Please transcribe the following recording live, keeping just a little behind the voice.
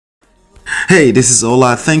Hey, this is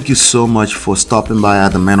Ola. Thank you so much for stopping by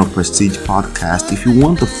at the Man of Prestige podcast. If you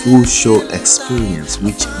want the full show experience,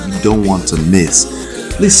 which you don't want to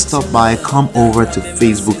miss, please stop by, come over to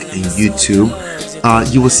Facebook and YouTube.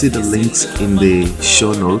 You will see the links in the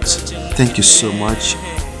show notes. Thank you so much.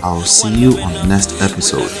 I'll see you on the next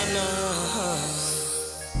episode.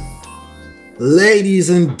 Ladies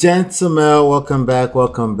and gentlemen, welcome back.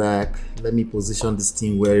 Welcome back. Let me position this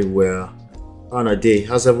team very well. On a day,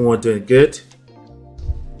 how's everyone doing? Good.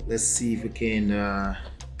 Let's see if we can.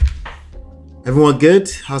 Everyone good?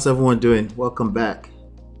 How's everyone doing? Welcome back.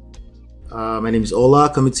 My name is Ola,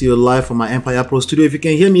 coming to you live from my Empire Pro studio. If you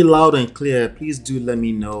can hear me loud and clear, please do let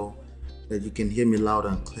me know that you can hear me loud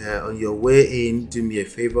and clear. On your way in, do me a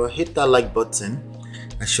favor, hit that like button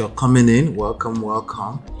as you're coming in. Welcome.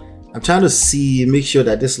 I'm trying to make sure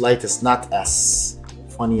that this light is not as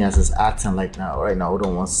funny as it's acting like now. Right now, hold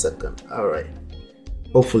on 1 second. All right.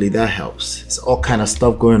 Hopefully that helps. It's all kind of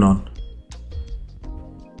stuff going on.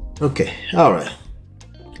 Okay, all right.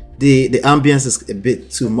 The ambience is a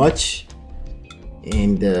bit too much,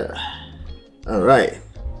 and all right,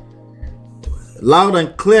 loud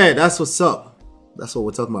and clear. That's what's up. That's what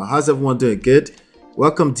we're talking about. How's everyone doing? Good.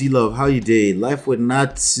 Welcome, D-Love. How you doing? Life with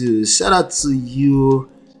Natsu. Shout out to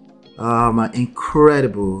you, my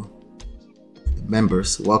incredible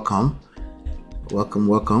members. Welcome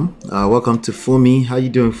to Fumi. How you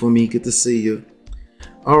doing, Fumi? Good to see you.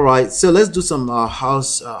 All right, so let's do some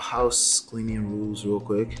house cleaning rules real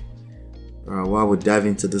quick while we dive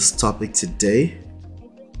into this topic today.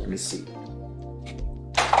 Let me see.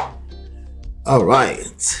 All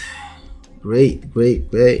right, great.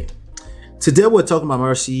 Today we're talking about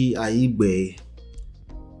Mercy Aigbe.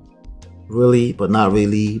 Really, but not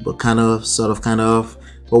really, but kind of, sort of.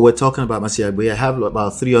 But we're talking about Mercy Aigbe. I have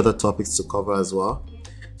about 3 other topics to cover as well.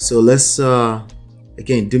 So let's,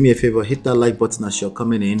 again, do me a favor, hit that like button as you're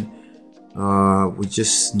coming in. We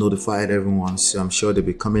just notified everyone, so I'm sure they'll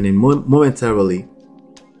be coming in momentarily.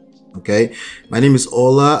 Okay, my name is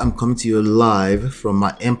Ola. I'm coming to you live from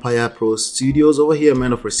my Empire Pro studios. Over here,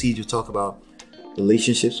 Man of Prestige, we talk about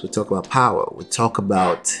relationships, we talk about power, we talk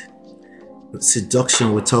about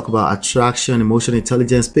seduction, we talk about attraction, emotional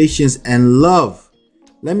intelligence, patience, and love.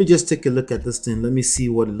 Let me just take a look at this thing. Let me see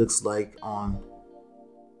what it looks like on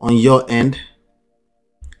your end.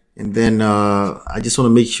 And then I just want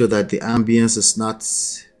to make sure that the ambience is not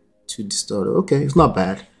too distorted. Okay, it's not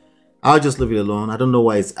bad. I'll just leave it alone. I don't know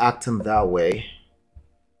why it's acting that way.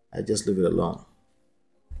 I just leave it alone.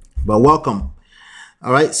 But welcome.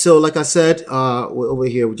 All right, so like I said, we're over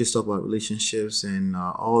here. We just talk about relationships and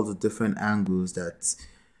all the different angles that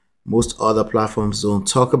most other platforms don't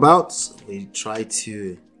talk about. We try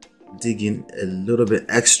to dig in a little bit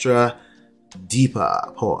extra deeper.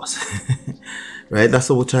 Pause. Right? That's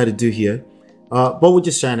what we try to do here. But we're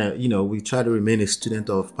just trying to, we try to remain a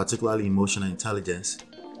student of particularly emotional intelligence,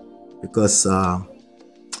 because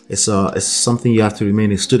it's something you have to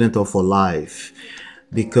remain a student of for life,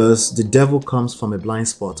 because the devil comes from a blind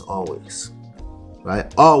spot always,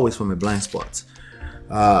 right? Always from a blind spot.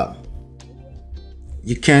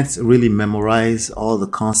 You can't really memorize all the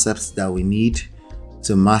concepts that we need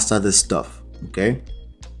to master this stuff. Okay,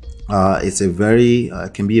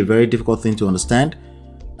 it can be a very difficult thing to understand,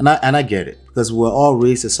 and I get it, because we're all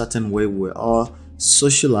raised a certain way, we're all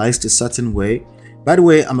socialized a certain way. By the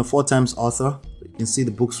way, I'm a 4 times author. You can see the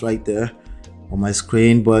books right there on my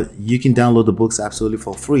screen, but you can download the books absolutely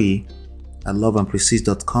for free at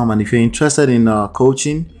loveandprestige.com. And if you're interested in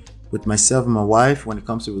coaching with myself and my wife when it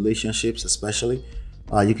comes to relationships, especially,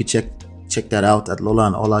 you can check that out at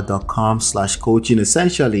lolaandola.com/coaching.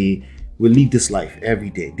 Essentially, we live this life every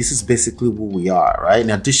day. This is basically who we are, right? In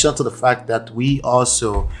addition to the fact that we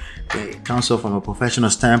also counsel from a professional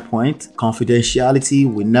standpoint, confidentiality,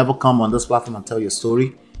 we never come on this platform and tell your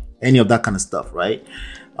story, any of that kind of stuff, right?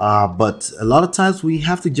 But a lot of times we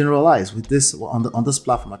have to generalize with this on this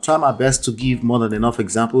platform. I try my best to give more than enough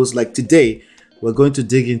examples. Like today, we're going to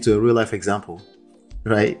dig into a real life example,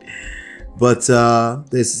 right? But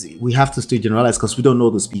we have to still generalize because we don't know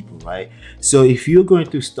those people, right? So if you're going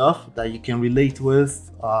through stuff that you can relate with,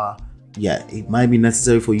 it might be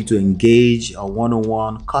necessary for you to engage a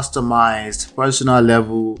one-on-one, customized, personal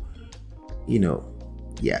level,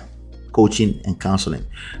 coaching and counseling.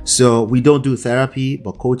 So we don't do therapy,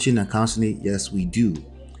 but coaching and counseling, yes, we do.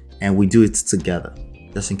 And we do it together,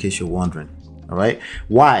 just in case you're wondering. All right.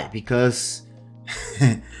 Why? Because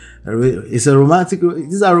these are romantic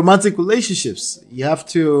relationships. You have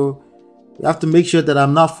to make sure that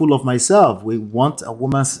I'm not full of myself. We want a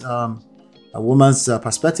woman's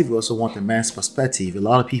perspective. We also want a man's perspective. A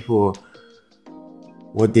lot of people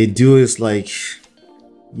What they do is like,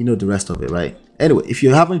 you know the rest of it, right? Anyway, if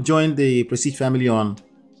you haven't joined the Prestige family on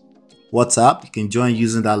WhatsApp, you can join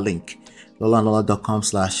using that link.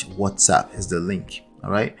 lolandlola.com/WhatsApp is the link.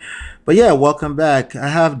 All right. But yeah, welcome back. I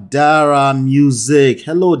have Dara Music.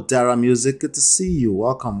 Hello, Dara Music. Good to see you.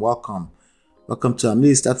 Welcome, welcome. Welcome to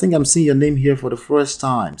Amist. I think I'm seeing your name here for the first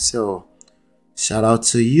time. So shout out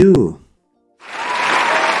to you.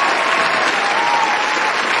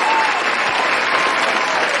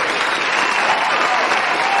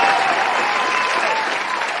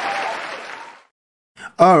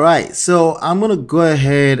 All right, so I'm gonna go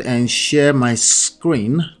ahead and share my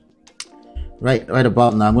screen right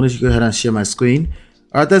about now. I'm gonna go ahead and share my screen.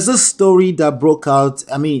 All right, there's this story that broke out.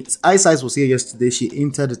 I mean, Ice was here yesterday. She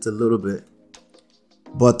hinted it a little bit,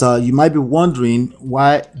 but you might be wondering,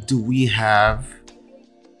 why do we have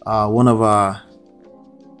one of our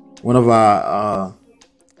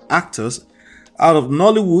actors out of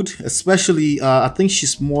Nollywood, especially I think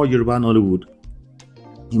she's more Yoruba Nollywood.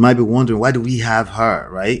 You might be wondering, why do we have her,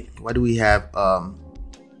 right? Why do we have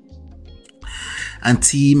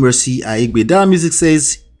Auntie Mercy Aigbe? Dara Music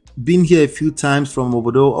says, been here a few times from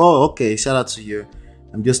Obodo. Oh, okay. Shout out to you.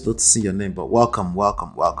 I'm just noticing your name, but welcome.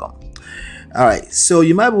 All right. So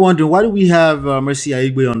you might be wondering, why do we have Mercy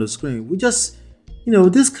Aigbe on the screen? We just,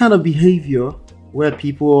 this kind of behavior where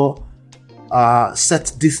people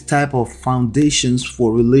set this type of foundations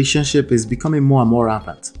for relationship is becoming more and more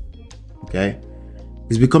rampant. Okay.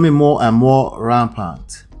 It's becoming more and more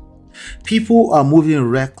rampant. People are moving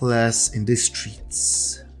reckless in the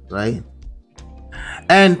streets, right?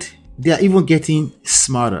 And they are even getting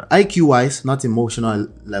smarter. IQ wise, not emotional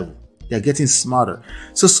level. They are getting smarter.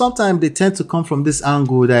 So sometimes they tend to come from this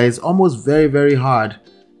angle that is almost very, very hard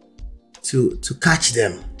to catch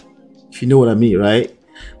them. If you know what I mean, right?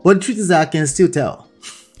 But the truth is that I can still tell.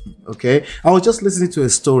 Okay? I was just listening to a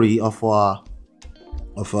story of a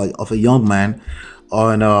young man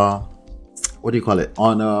on on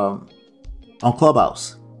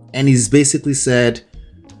Clubhouse, and he's basically said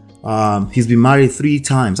he's been married 3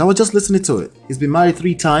 times. I was just listening to it. He's been married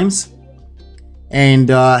 3 times, and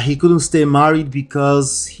he couldn't stay married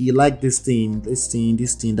because he liked this thing,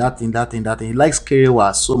 that thing. He likes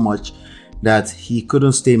Kerewa so much that he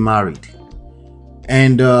couldn't stay married,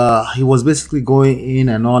 and he was basically going in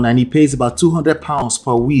and on, and he pays about £200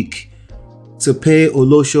 per week to pay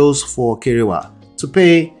Oloshos for Kerewa, to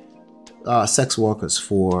pay sex workers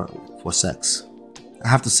for sex. I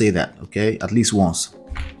have to say that, okay, at least once,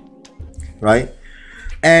 right?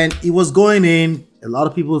 And he was going in. A lot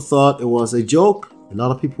of people thought it was a joke. A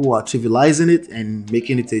lot of people were trivializing it and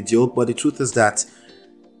making it a joke. But the truth is that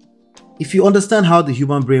if you understand how the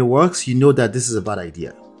human brain works, you know that this is a bad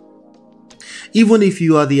idea. Even if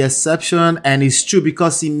you are the exception, and it's true,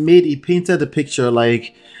 because he painted the picture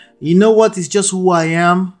like, you know what, it's just who I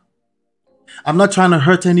am. I'm not trying to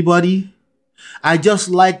hurt anybody. I just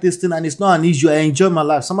like this thing and it's not an issue. I enjoy my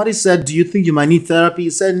life. Somebody said, do you think you might need therapy? He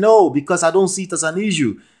said, no, because I don't see it as an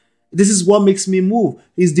issue. This is what makes me move.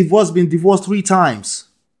 He's been divorced 3 times.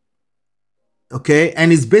 Okay.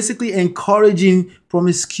 And it's basically encouraging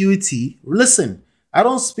promiscuity. Listen, I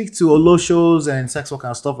don't speak to Oloshos and sex work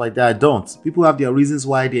and stuff like that. I don't. People have their reasons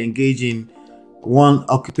why they engage in one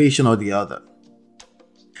occupation or the other.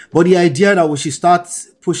 But the idea that we should start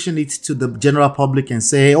pushing it to the general public and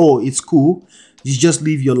say, oh, it's cool, you just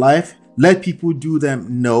live your life, let people do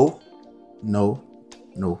them. No.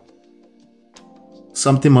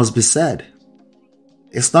 Something must be said.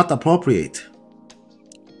 It's not appropriate,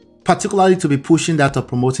 particularly to be pushing that or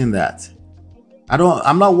promoting that.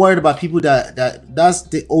 I'm not worried about people that's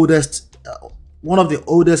the oldest, one of the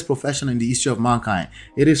oldest profession in the history of mankind.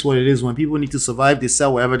 It is what it is. When people need to survive, they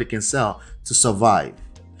sell whatever they can sell to survive.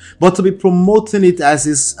 But to be promoting it as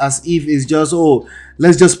if it's just, oh,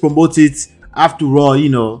 let's just promote it after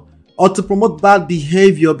all, or to promote bad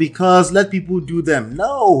behavior because let people do them.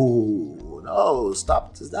 No,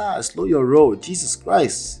 stop that. Slow your roll. Jesus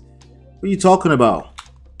Christ. What are you talking about?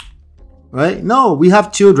 Right? No, we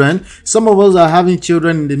have children. Some of us are having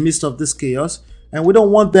children in the midst of this chaos, and we don't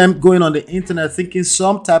want them going on the internet thinking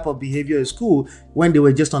some type of behavior is cool when they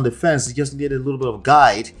were just on the fence. They just needed a little bit of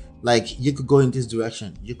guide. Like, you could go in this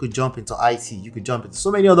direction. You could jump into IT. You could jump into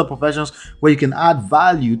so many other professions where you can add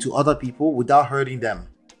value to other people without hurting them.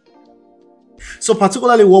 So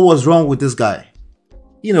particularly what was wrong with this guy?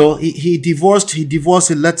 He divorced, he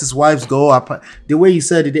let his wives go. The way he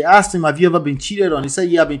said it, they asked him, have you ever been cheated on? He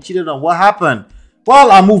said, yeah, I've been cheated on. What happened?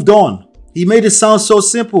 Well, I moved on. He made it sound so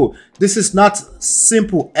simple. This is not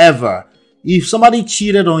simple ever. If somebody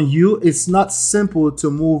cheated on you, it's not simple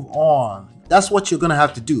to move on. That's what you're going to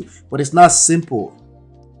have to do. But it's not simple.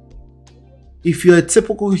 If you're a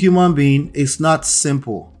typical human being, it's not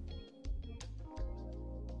simple,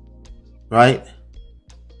 right?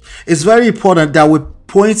 It's very important that we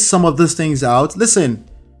point some of these things out. Listen,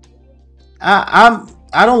 I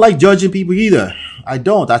don't like judging people either. I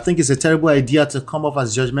don't. I think it's a terrible idea to come off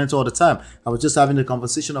as judgmental all the time. I was just having a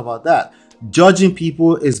conversation about that. Judging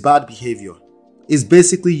people is bad behavior. It's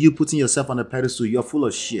basically you putting yourself on a pedestal. You're full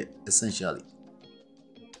of shit, essentially.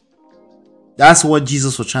 That's what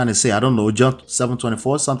Jesus was trying to say. I don't know, John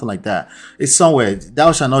 7:24, something like that. It's somewhere.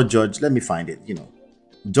 Thou shalt not judge. Let me find it.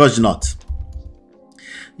 Judge not.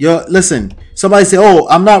 Listen, somebody say, oh,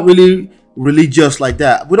 I'm not really religious like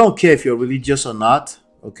that. We don't care if you're religious or not.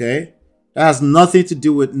 Okay? That has nothing to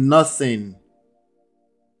do with nothing.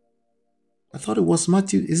 I thought it was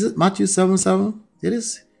Matthew. Is it Matthew 7:7? It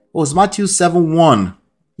is. Oh, it's Matthew 7:1.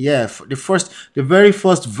 Yeah, the very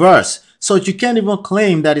first verse. So you can't even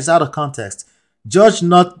claim that it's out of context. Judge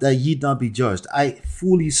not that ye not be judged. I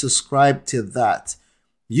fully subscribe to that.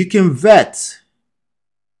 You can vet.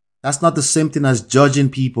 That's not the same thing as judging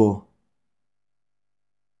people.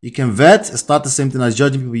 You can vet. It's not the same thing as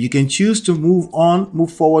judging people. You can choose to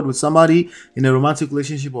move forward with somebody in a romantic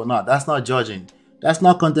relationship or not. That's not judging. That's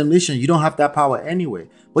not condemnation. You don't have that power anyway.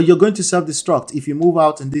 But you're going to self-destruct if you move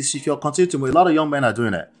out in this. If you're continuing to move, a lot of young men are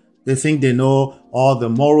doing that. They think they know all the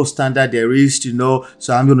moral standard there is to know,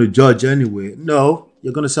 so I'm going to judge anyway. No,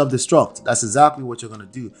 you're going to self-destruct. That's exactly what you're going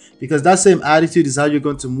to do. Because that same attitude is how you're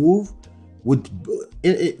going to move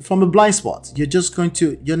from a blind spot.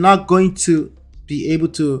 You're not going to be able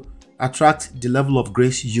to attract the level of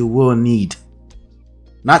grace you will need.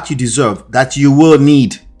 Not you deserve, that you will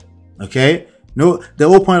need. Okay? No, the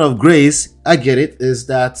whole point of grace, I get it, is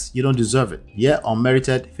that you don't deserve it. Yeah,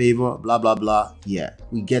 unmerited favor, blah, blah, blah. Yeah,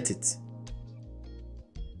 we get it.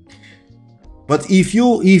 But if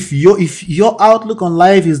your outlook on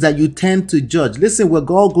life is that you tend to judge, listen, we're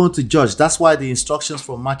all going to judge. That's why the instructions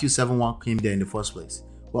from Matthew 7:1 came there in the first place.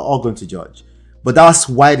 We're all going to judge. But that's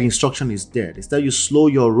why the instruction is there. It's that you slow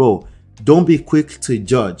your roll. Don't be quick to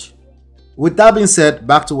judge. With that being said,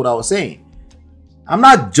 back to what I was saying. I'm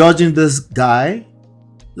not judging this guy.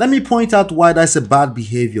 Let me point out why that's a bad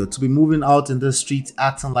behavior, to be moving out in the streets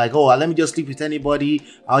acting like, oh, let me just sleep with anybody.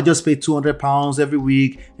 I'll just pay £200 every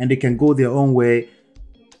week and they can go their own way.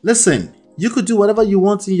 Listen, you could do whatever you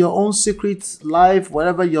want in your own secret life,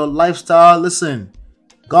 whatever your lifestyle. Listen,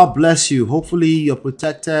 God bless you. Hopefully you're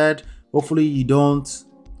protected. Hopefully you don't.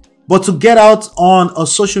 But to get out on a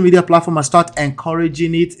social media platform and start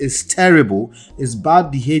encouraging it is terrible. It's bad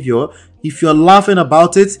behavior. If you're laughing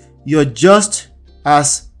about it, you're just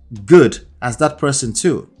as good as that person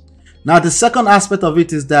too. Now, the second aspect of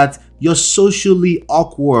it is that you're socially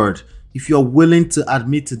awkward if you're willing to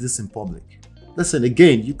admit to this in public. Listen,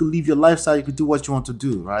 again, you could live your lifestyle, you could do what you want to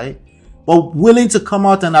do, right? But willing to come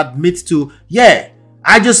out and admit to, yeah,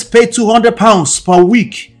 I just pay £200 per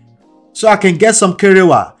week so I can get some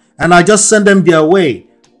kerewa and I just send them their way.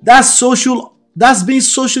 That's being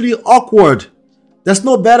socially awkward. There's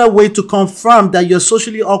no better way to confirm that you're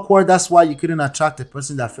socially awkward. That's why you couldn't attract a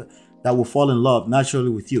person that will fall in love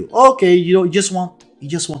naturally with you. Okay, you just want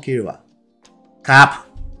kerewa. Cap.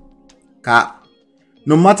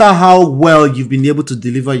 No matter how well you've been able to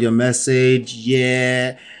deliver your message,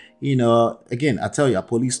 again, I tell you, I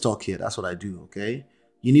police talk here. That's what I do, okay?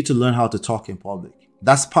 You need to learn how to talk in public.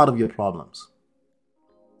 That's part of your problems,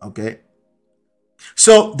 okay?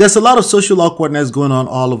 So there's a lot of social awkwardness going on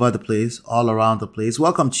all over the place, all around the place.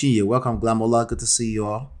 Welcome, Chinye. Welcome, Glamola. Good to see you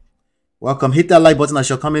all. Welcome. Hit that like button as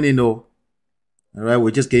you're coming in. All right,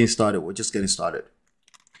 we're just getting started.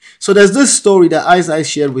 So there's this story that Isaiah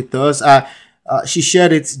shared with us. She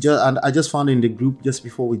shared it, and I just found it in the group just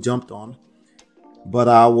before we jumped on. But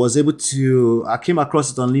I came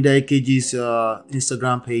across it on Leader AKG's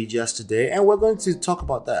Instagram page yesterday, and we're going to talk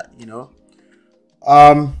about that,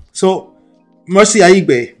 So Mercy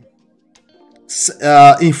Aigbe,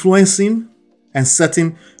 influencing and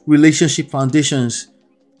setting relationship foundations.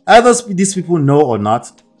 Either these people know or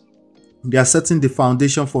not, they are setting the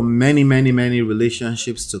foundation for many, many, many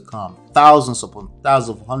relationships to come. Thousands upon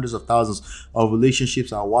thousands, hundreds of thousands of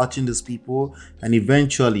relationships are watching these people, and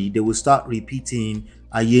eventually they will start repeating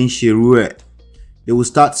Ayen Sherue. They will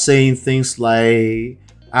start saying things like,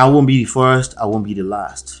 I won't be the first, I won't be the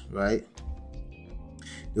last, right?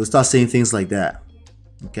 They'll start saying things like that.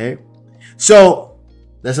 Okay. So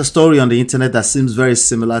there's a story on the internet that seems very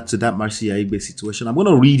similar to that Mercy Aigbe situation. I'm going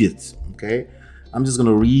to read it. Okay. I'm just going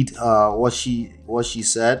to read what she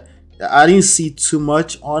said. I didn't see too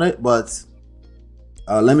much on it, but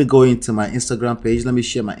let me go into my Instagram page. Let me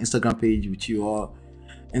share my Instagram page with you all,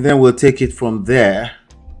 and then we'll take it from there.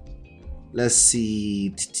 Let's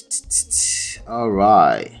see. All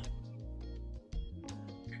right.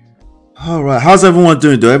 How's everyone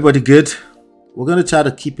doing? Everybody good? We're going to try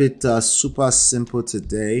to keep it super simple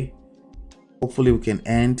today. Hopefully we can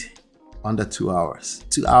end under 2 hours.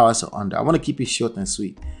 2 hours or under. I want to keep it short and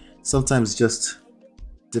sweet. Sometimes it's just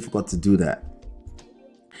difficult to do that.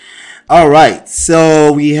 All right.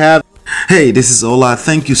 So we have... Hey, this is Ola.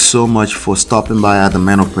 Thank you so much for stopping by at the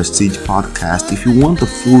Men of Prestige podcast. If you want the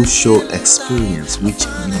full show experience, which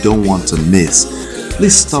you don't want to miss,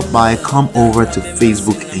 please stop by, come over to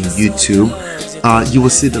Facebook and YouTube. You will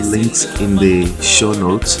see the links in the show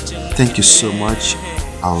notes. Thank you so much.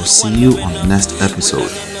 I'll see you on the next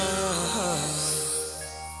episode.